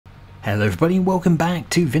Hello everybody and welcome back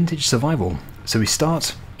to Vintage Survival. So we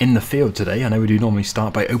start in the field today. I know we do normally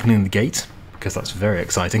start by opening the gate, because that's very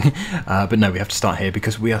exciting, but no, we have to start here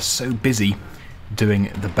because we are so busy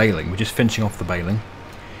doing the baling. We're just finishing off the baling,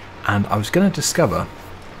 and I was going to discover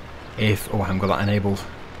if... oh, I haven't got that enabled.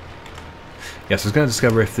 Yes, I was going to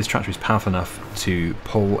discover if this tractor is powerful enough to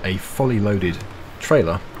pull a fully loaded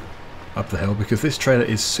trailer up the hill, because this trailer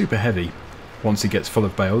is super heavy once it gets full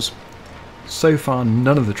of bales. So far,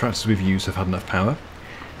 none of the tractors we've used have had enough power,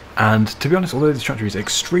 and to be honest, although this tractor is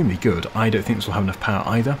extremely good, I don't think this will have enough power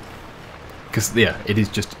either, because yeah, it is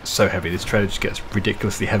just so heavy. This trailer just gets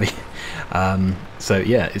ridiculously heavy. So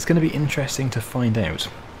yeah, it's going to be interesting to find out.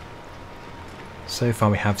 So far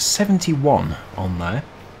we have 71 on there,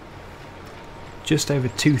 just over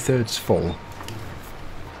 2/3 full.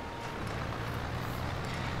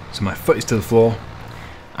 So my foot is to the floor,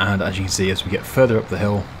 and as you can see, as we get further up the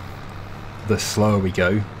hill, the slower we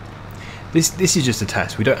go. This is just a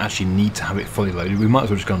test. We don't actually need to have it fully loaded. We might as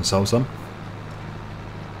well just go and sell some.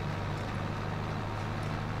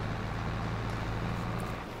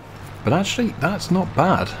 But actually, that's not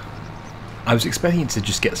bad. I was expecting it to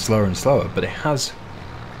just get slower and slower, but it has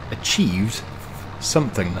achieved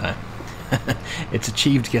something there. It's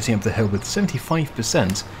achieved getting up the hill with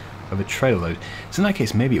 75% of a trailer load. So in that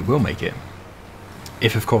case, maybe it will make it.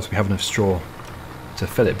 If, of course, we have enough straw to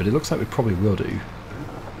fill it, but it looks like we probably will do.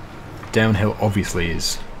 Downhill obviously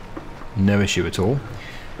is no issue at all.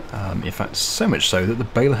 In fact, so much so that the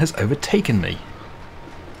baler has overtaken me.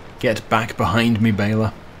 Get back behind me,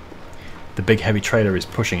 baler. The big heavy trailer is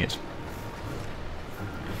pushing it.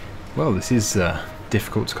 Well, this is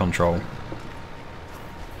difficult to control.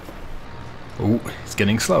 Oh, it's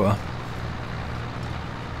getting slower.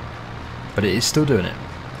 But it is still doing it.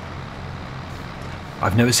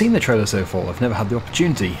 I've never seen the trailer so full. I've never had the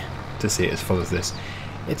opportunity to see it as full as this.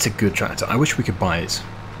 It's a good tractor. I wish we could buy it.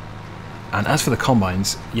 And as for the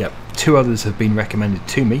combines, yep, 2 others have been recommended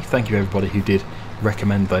to me. Thank you everybody who did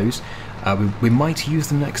recommend those. We might use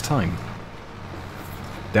them next time.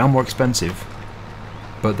 They are more expensive,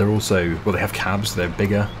 but they're also, well, they have cabs, they're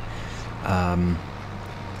bigger.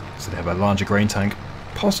 So they have a larger grain tank,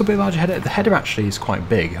 possibly a larger header. The header actually is quite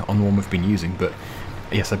big on the one we've been using, but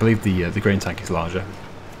yes, I believe the grain tank is larger,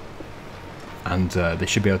 and they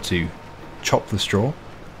should be able to chop the straw.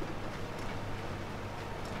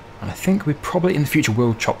 And I think we probably in the future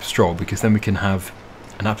will chop straw, because then we can have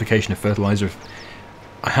an application of fertilizer.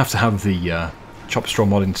 I have to have the chop straw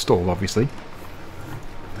mod installed, obviously,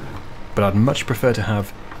 but I'd much prefer to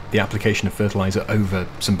have the application of fertilizer over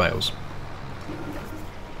some bales.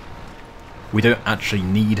 We don't actually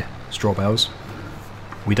need straw bales.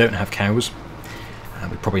 We don't have cows.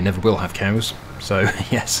 We probably never will have cows, so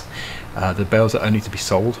yes, the bales are only to be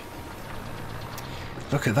sold.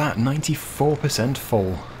 Look at that, 94%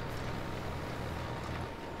 full.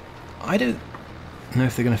 I don't know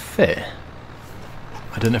if they're going to fit.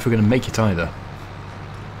 I don't know if we're going to make it either.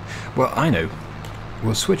 Well, I know.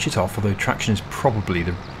 We'll switch it off, although traction is probably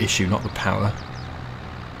the issue, not the power.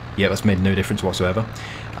 Yeah, that's made no difference whatsoever.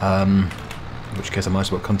 In which case I might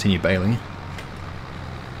as well continue baling.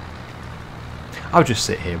 I'll just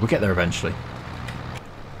sit here, we'll get there eventually.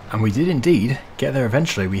 And we did indeed get there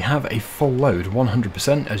eventually. We have a full load,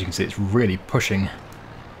 100%. As you can see, it's really pushing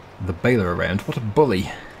the baler around. What a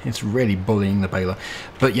bully. It's really bullying the baler.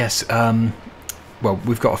 But yes, well,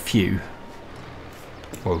 we've got a few.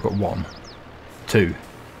 Well, we've got 1, 2,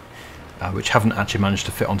 which haven't actually managed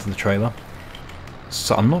to fit onto the trailer.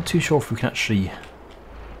 So I'm not too sure if we can actually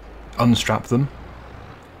unstrap them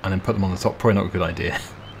and then put them on the top. Probably not a good idea.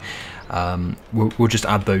 We'll just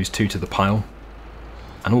add those 2 to the pile,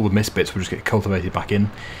 and all the missed bits will just get cultivated back in.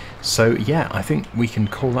 So yeah, I think we can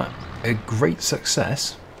call that a great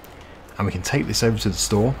success, and we can take this over to the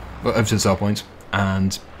store, over to the sell point,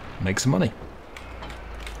 and make some money.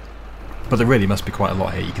 But there really must be quite a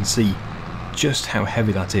lot here. You can see just how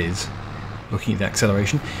heavy that is, looking at the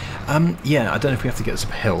acceleration. Yeah, I don't know if we have to get this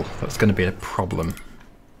uphill. That's going to be a problem.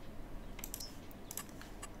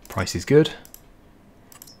 Price is good.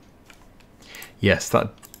 Yes,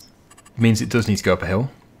 that means it does need to go up a hill,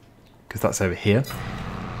 because that's over here,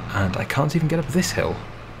 and I can't even get up this hill.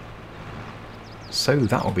 So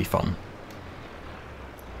that will be fun.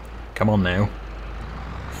 Come on now.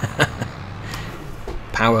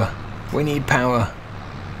 Power. We need power.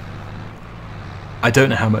 I don't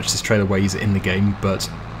know how much this trailer weighs in the game, but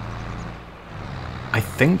I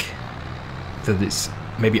think that it's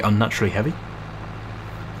maybe unnaturally heavy.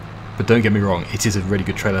 But don't get me wrong, it is a really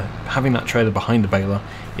good trailer. Having that trailer behind the baler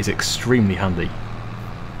is extremely handy.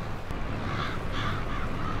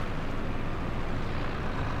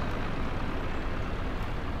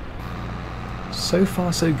 So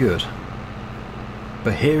far so good.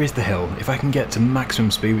 But here is the hill. If I can get to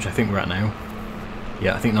maximum speed, which I think we're at now.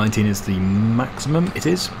 Yeah, I think 19 is the maximum. It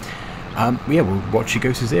is. Yeah, we'll watch it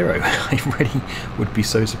go to 0. I really would be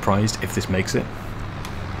so surprised if this makes it.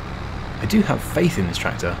 I do have faith in this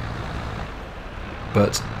tractor.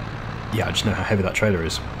 But, yeah, I just know how heavy that trailer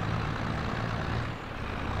is.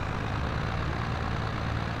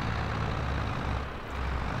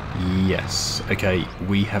 Yes, okay,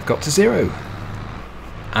 we have got to 0.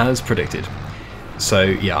 As predicted. So,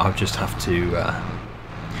 yeah, I'll just have to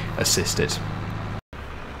assist it.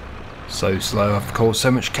 So slow, I've caused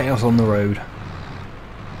so much chaos on the road.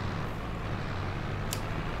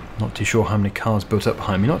 Not too sure how many cars built up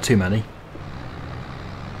behind me, not too many.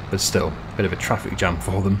 But still, a bit of a traffic jam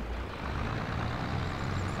for them.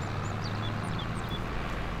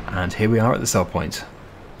 And here we are at the sell point.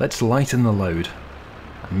 Let's lighten the load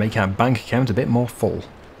and make our bank account a bit more full.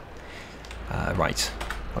 Right,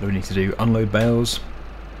 what do we need to do? Unload bales.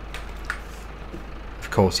 Of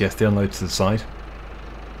course, yes, the unload to the side.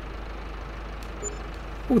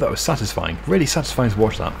 Oh, that was satisfying. Really satisfying to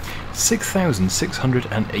watch that.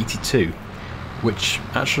 6,682, which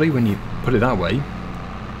actually, when you put it that way,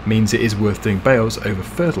 means it is worth doing bales over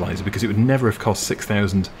fertiliser, because it would never have cost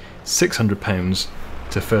 £6,600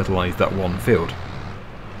 to fertilise that one field.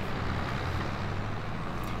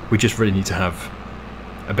 We just really need to have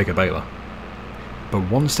a bigger baler. But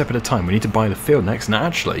one step at a time, we need to buy the field next, and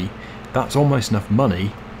actually, that's almost enough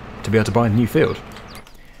money to be able to buy the new field,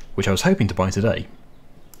 which I was hoping to buy today.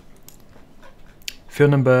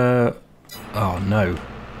 Field number... oh no.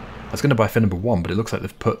 I was going to buy field number 1, but it looks like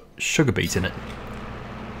they've put sugar beet in it,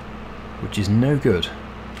 which is no good.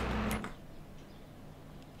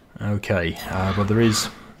 Okay, well there is...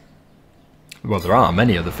 well, there are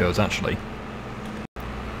many other fields actually.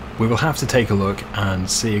 We will have to take a look and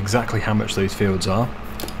see exactly how much those fields are.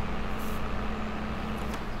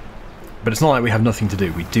 But it's not like we have nothing to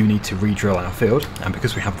do. We do need to re-drill our field, and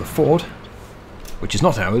because we have the Ford, which is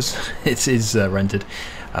not ours, it is rented,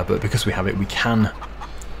 but because we have it, we can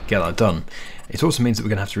get that done. It also means that we're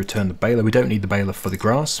going to have to return the baler. We don't need the baler for the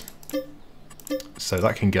grass, so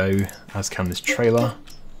that can go, as can this trailer.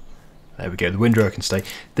 There we go, the windrower can stay.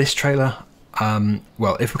 This trailer,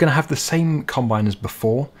 well, if we're going to have the same combine as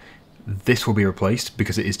before, this will be replaced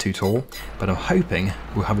because it is too tall, but I'm hoping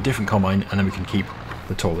we'll have a different combine and then we can keep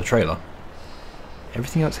the taller trailer.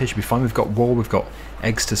 Everything else here should be fine. We've got wool, we've got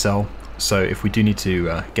eggs to sell, so if we do need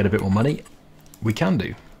to get a bit more money, we can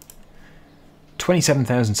do.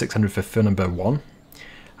 27,600 for fill number 1.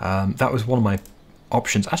 That was one of my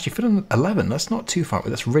options. Actually, fill number 11, that's not too far,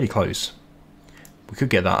 that's really close. We could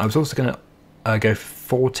get that. I was also going to go for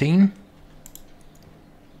 14,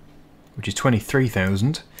 which is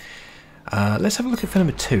 23,000. Let's have a look at fill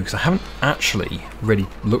number 2, because I haven't actually really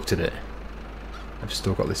looked at it. I've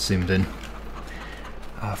still got this zoomed in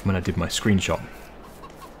from when I did my screenshot.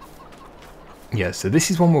 Yeah, so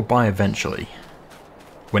this is one we'll buy eventually,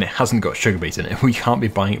 when it hasn't got sugar beet in it. We can't be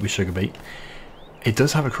buying it with sugar beet. It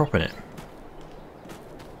does have a crop in it.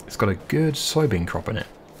 It's got a good soybean crop in it.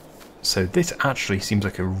 So this actually seems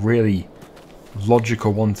like a really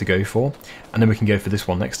logical one to go for. And then we can go for this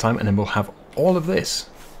one next time, and then we'll have all of this.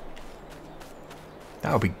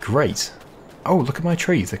 That would be great. Oh, look at my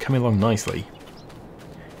trees. They're coming along nicely.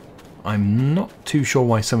 I'm not too sure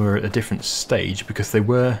why some are at a different stage, because they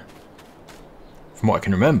were, from what I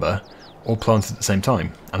can remember, all planted at the same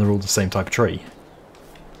time, and they're all the same type of tree.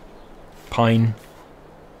 Pine.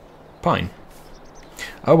 Pine.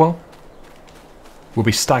 Oh well. We'll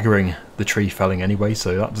be staggering the tree felling anyway,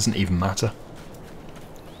 so that doesn't even matter.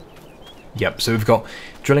 Yep, so we've got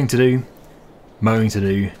drilling to do, mowing to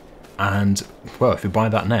do, and, well, if we buy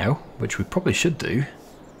that now, which we probably should do,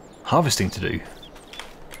 harvesting to do.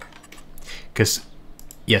 Because,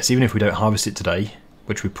 yes, even if we don't harvest it today,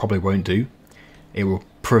 which we probably won't do, it will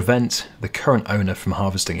prevent the current owner from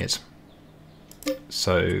harvesting it.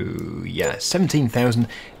 So, yeah, 17,000,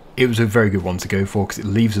 it was a very good one to go for, because it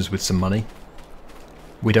leaves us with some money.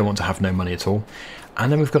 We don't want to have no money at all.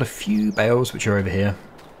 And then we've got a few bales which are over here,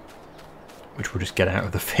 which we'll just get out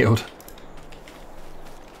of the field,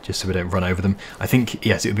 just so we don't run over them. I think,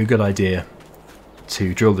 yes, it would be a good idea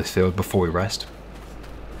to drill this field before we rest,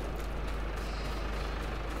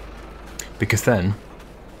 because then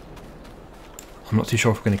I'm not too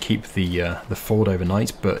sure if we're going to keep the Ford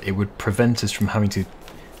overnight, but it would prevent us from having to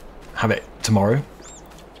have it tomorrow,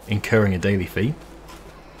 incurring a daily fee.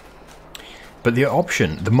 But the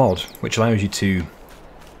option, the mod, which allows you to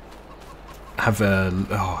have a...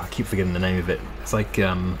 oh, I keep forgetting the name of it. It's like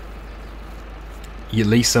you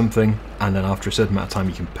lease something, and then after a certain amount of time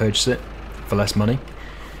you can purchase it for less money.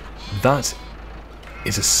 That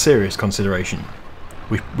is a serious consideration.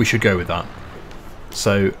 We should go with that.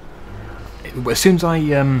 So as soon as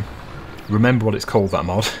I remember what it's called, that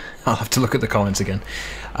mod, I'll have to look at the comments again.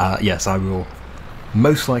 Yes, I will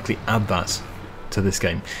most likely add that to this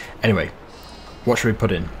game. Anyway, what should we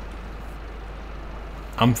put in?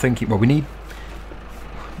 I'm thinking, well, we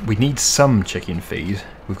need some chicken feed.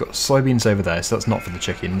 We've got soybeans over there, so that's not for the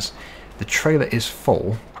chickens. The trailer is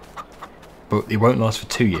full, but it won't last for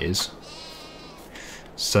 2 years.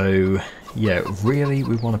 So yeah, really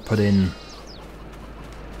we want to put in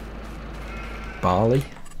barley.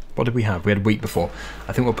 What did we have? We had wheat before.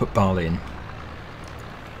 I think we'll put barley in.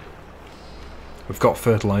 We've got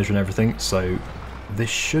fertilizer and everything, so this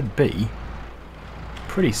should be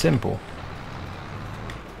pretty simple.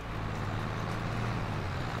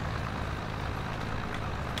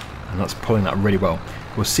 And that's pulling that really well.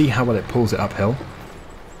 We'll see how well it pulls it uphill.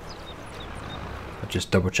 I'll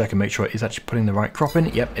just double check and make sure it is actually putting the right crop in.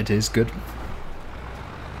 Yep, it is. Good.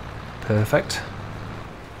 Perfect.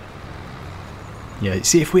 Yeah,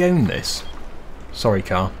 see, if we own this... Sorry,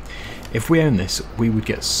 car. If we own this, we would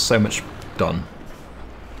get so much done.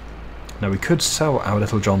 Now, we could sell our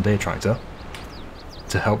little John Deere tractor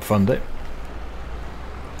to help fund it.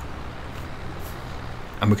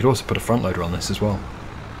 And we could also put a front loader on this as well.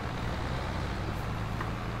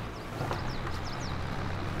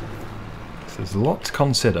 So there's a lot to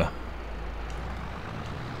consider.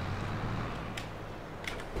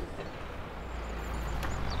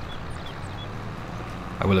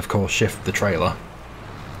 I will of course shift the trailer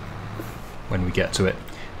when we get to it,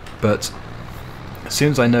 but as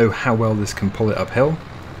soon as I know how well this can pull it uphill,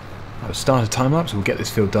 I'll start a time lapse. We'll get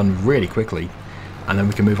this field done really quickly, and then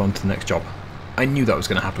we can move on to the next job. I knew that was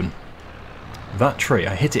going to happen. That tree,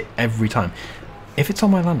 I hit it every time. If it's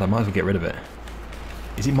on my land, I might as well get rid of it.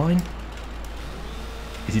 Is it mine?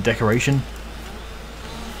 Is it decoration?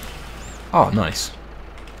 Oh, nice.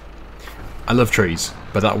 I love trees,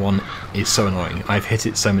 but that one is so annoying. I've hit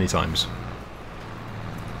it so many times.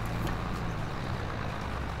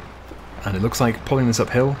 And it looks like pulling this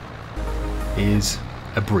uphill is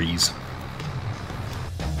a breeze.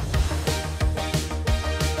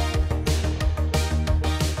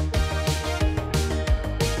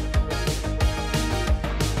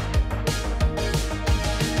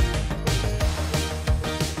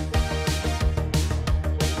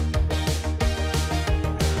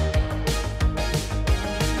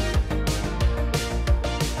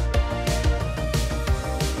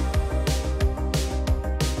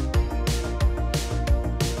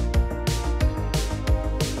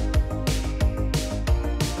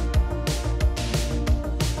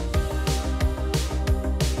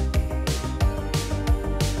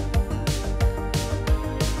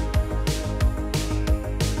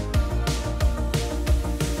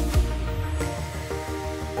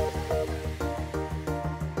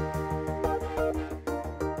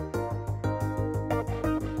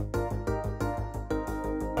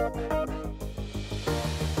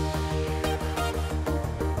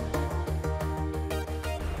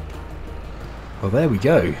 Well, there we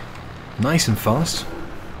go. Nice and fast.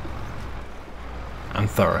 And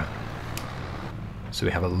thorough. So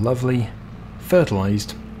we have a lovely,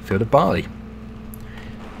 fertilised field of barley.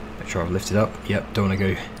 Make sure I've lifted up. Yep, don't want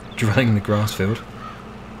to go drilling in the grass field.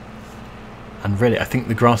 And really, I think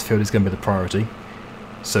the grass field is going to be the priority.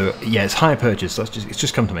 So, yeah, it's hire purchase. It's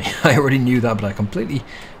just come to me. I already knew that, but I completely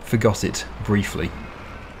forgot it briefly.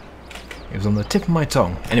 It was on the tip of my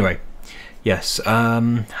tongue. Anyway, yes,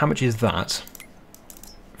 how much is that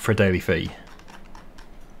for a daily fee?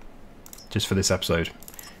 Just for this episode.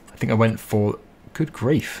 I think I went for... Good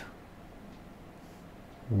grief.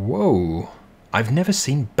 Whoa. I've never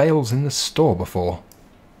seen bales in the store before.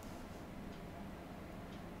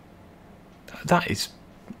 That is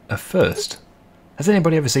a first. Has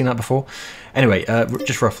anybody ever seen that before? Anyway,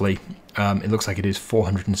 just roughly, it looks like it is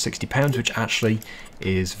 £460, which actually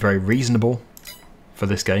is very reasonable for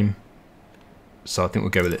this game. So I think we'll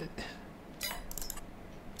go with it.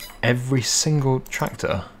 Every single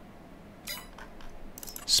tractor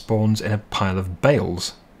spawns in a pile of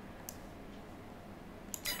bales.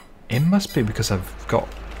 It must be because I've got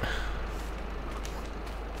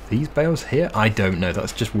these bales here? I don't know,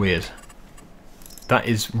 that's just weird. That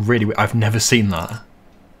is really weird. I've never seen that.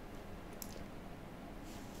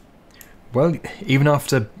 Well, even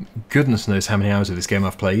after goodness knows how many hours of this game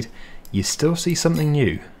I've played, you still see something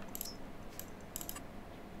new.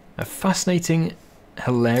 A fascinating,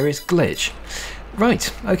 hilarious glitch.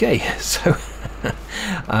 Right, okay, so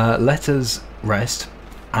let us rest,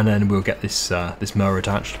 and then we'll get this this mower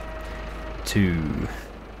attached to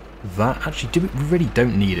that. Actually, we really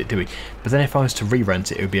don't need it, do we? But then if I was to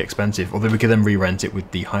re-rent it, it would be expensive. Although we could then re-rent it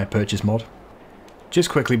with the hire purchase mod. Just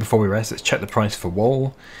quickly before we rest, let's check the price for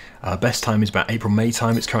wool. Best time is about April-May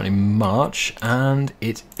time. It's currently March, and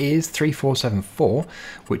it is 3474,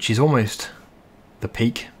 which is almost the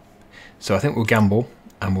peak. So I think we'll gamble,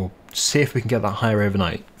 and we'll see if we can get that higher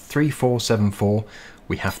overnight. 3474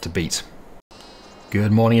 we have to beat.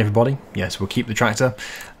 Good morning, everybody. Yes, we'll keep the tractor.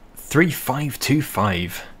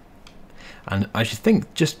 3525. And I should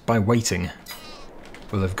think just by waiting,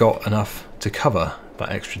 we'll have got enough to cover that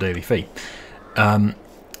extra daily fee.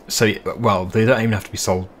 So, well, they don't even have to be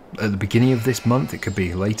sold at the beginning of this month. It could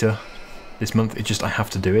be later this month. It's just I have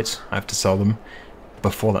to do it. I have to sell them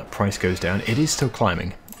before that price goes down. It is still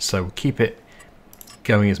climbing, so we'll keep it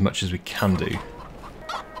going as much as we can do.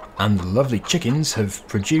 And the lovely chickens have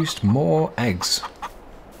produced more eggs.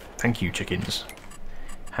 Thank you, chickens.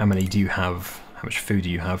 How many do you have? How much food do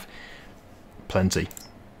you have? Plenty.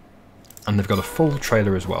 And they've got a full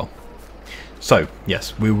trailer as well. So,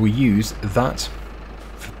 yes, we will use that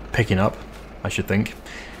for picking up, I should think,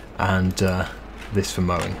 and this for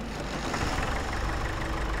mowing.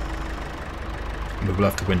 We will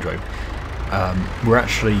have to windrow. We're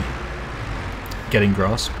actually getting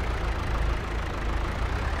grass,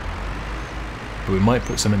 but we might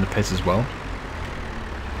put some in the pit as well.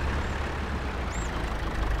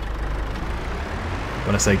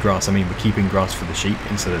 When I say grass, I mean we're keeping grass for the sheep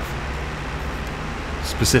instead of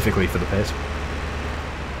specifically for the pit.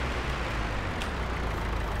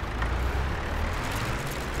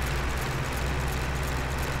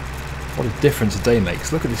 What a difference a day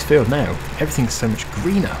makes. Look at this field now. Everything's so much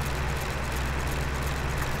greener.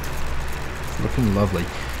 It's looking lovely.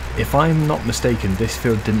 If I'm not mistaken, this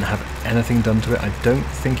field didn't have anything done to it. I don't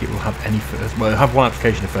think it will have any... Well, it'll have one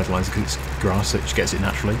application of fertiliser because it's grass, so it just gets it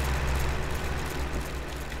naturally.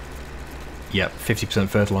 Yep, 50%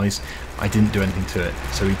 fertilised. I didn't do anything to it.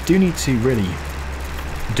 So we do need to really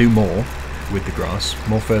do more with the grass.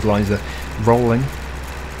 More fertiliser. Rolling.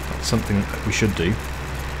 That's something that we should do.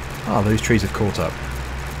 Ah, those trees have caught up.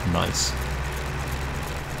 Nice.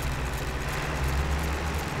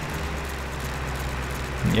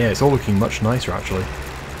 Yeah, it's all looking much nicer actually.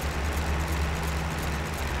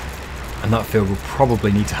 And that field will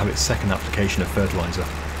probably need to have its second application of fertiliser.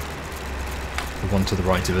 The one to the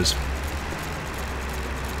right of us.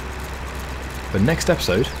 But next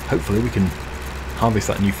episode, hopefully we can harvest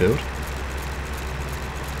that new field.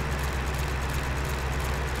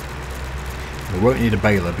 We won't need a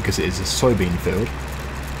baler because it is a soybean field.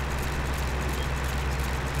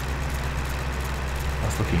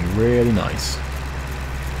 That's looking really nice.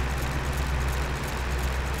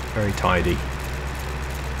 Very tidy.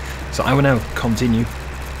 So I will now continue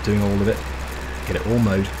doing all of it, get it all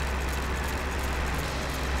mowed,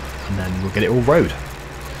 and then we'll get it all rowed.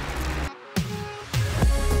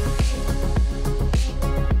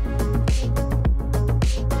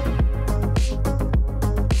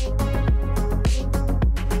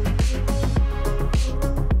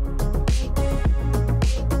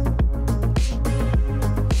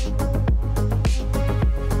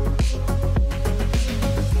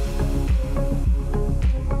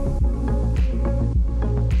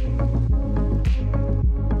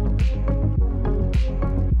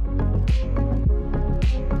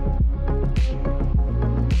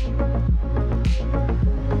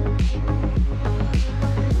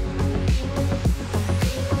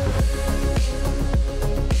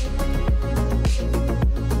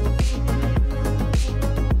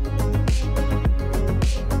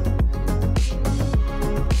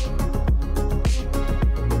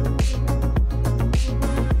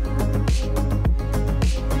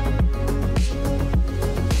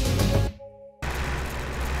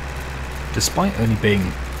 Despite only being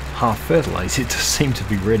half fertilised, it does seem to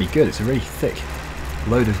be really good. It's a really thick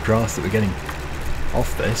load of grass that we're getting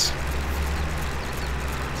off this.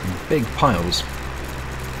 Some big piles.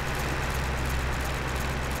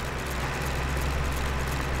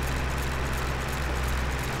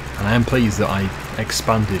 And I am pleased that I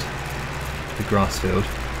expanded the grass field.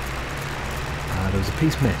 There was a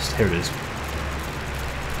piece missed. Here it is.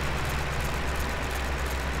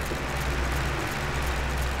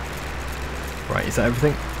 Right, is that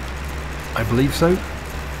everything? I believe so.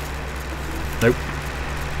 Nope.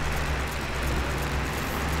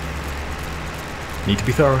 Need to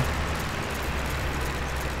be thorough.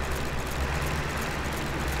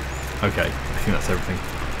 Okay, I think that's everything.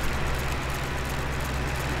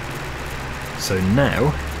 So now,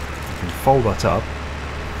 we can fold that up,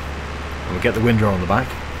 and we'll get the windrow on the back,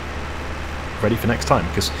 ready for next time,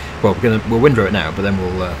 because, well, we'll windrow it now, but then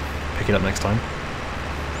we'll pick it up next time.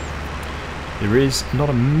 There is not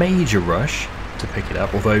a major rush to pick it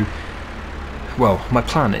up, although, well, my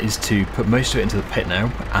plan is to put most of it into the pit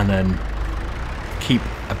now, and then keep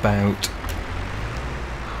about,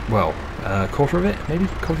 well, a quarter of it, maybe,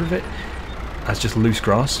 quarter of it, as just loose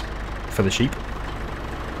grass for the sheep.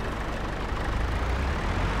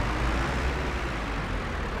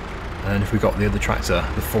 And if we got the other tractor,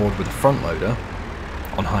 the Ford with the front loader,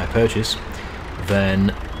 on hire purchase,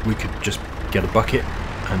 then we could just get a bucket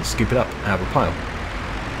and scoop it up out of a pile.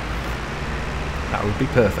 That would be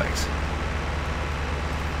perfect.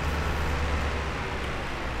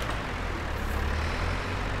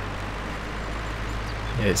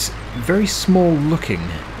 It's very small looking,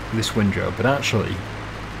 this windrow, but actually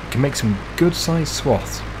it can make some good sized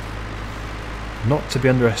swaths. Not to be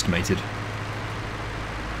underestimated.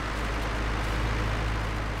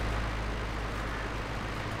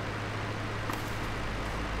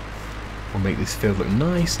 We'll make this field look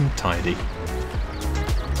nice and tidy.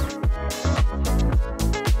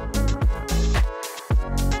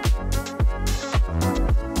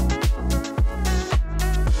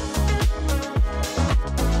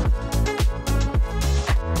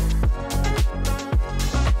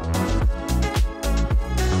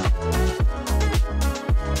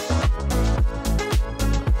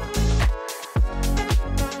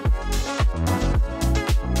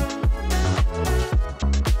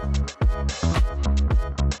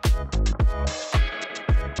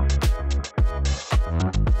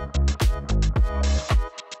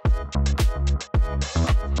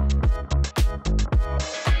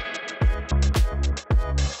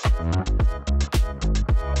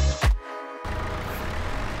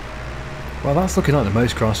 Well, that's looking like the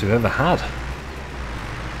most grass we've ever had.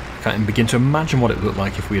 I can't even begin to imagine what it would look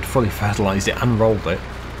like if we had fully fertilised it and rolled it,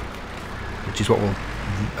 which is what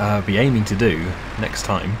we'll be aiming to do next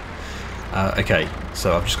time. Okay,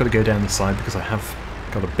 so I've just got to go down the side because I have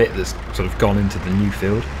got a bit that's sort of gone into the new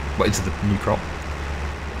field, well, into the new crop.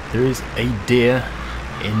 There is a deer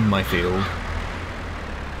in my field.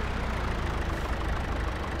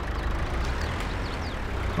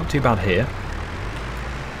 Not too bad here.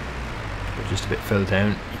 But just a bit further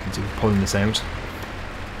down, you can see we're pulling this out.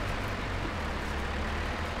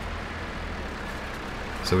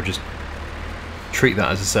 So we'll just treat that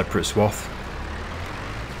as a separate swath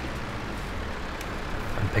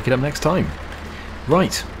and pick it up next time.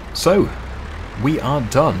 Right, so we are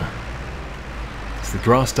done. It's the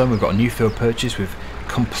grass done, we've got a new field purchase, we've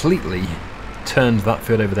completely turned that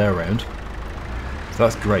field over there around. So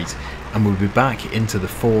that's great. And we'll be back into the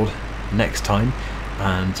Ford next time.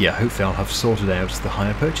 And yeah, hopefully I'll have sorted out the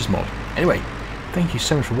hire purchase mod. Anyway, thank you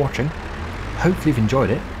so much for watching. Hopefully you've enjoyed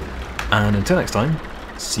it. And until next time,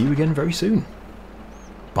 see you again very soon.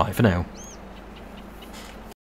 Bye for now.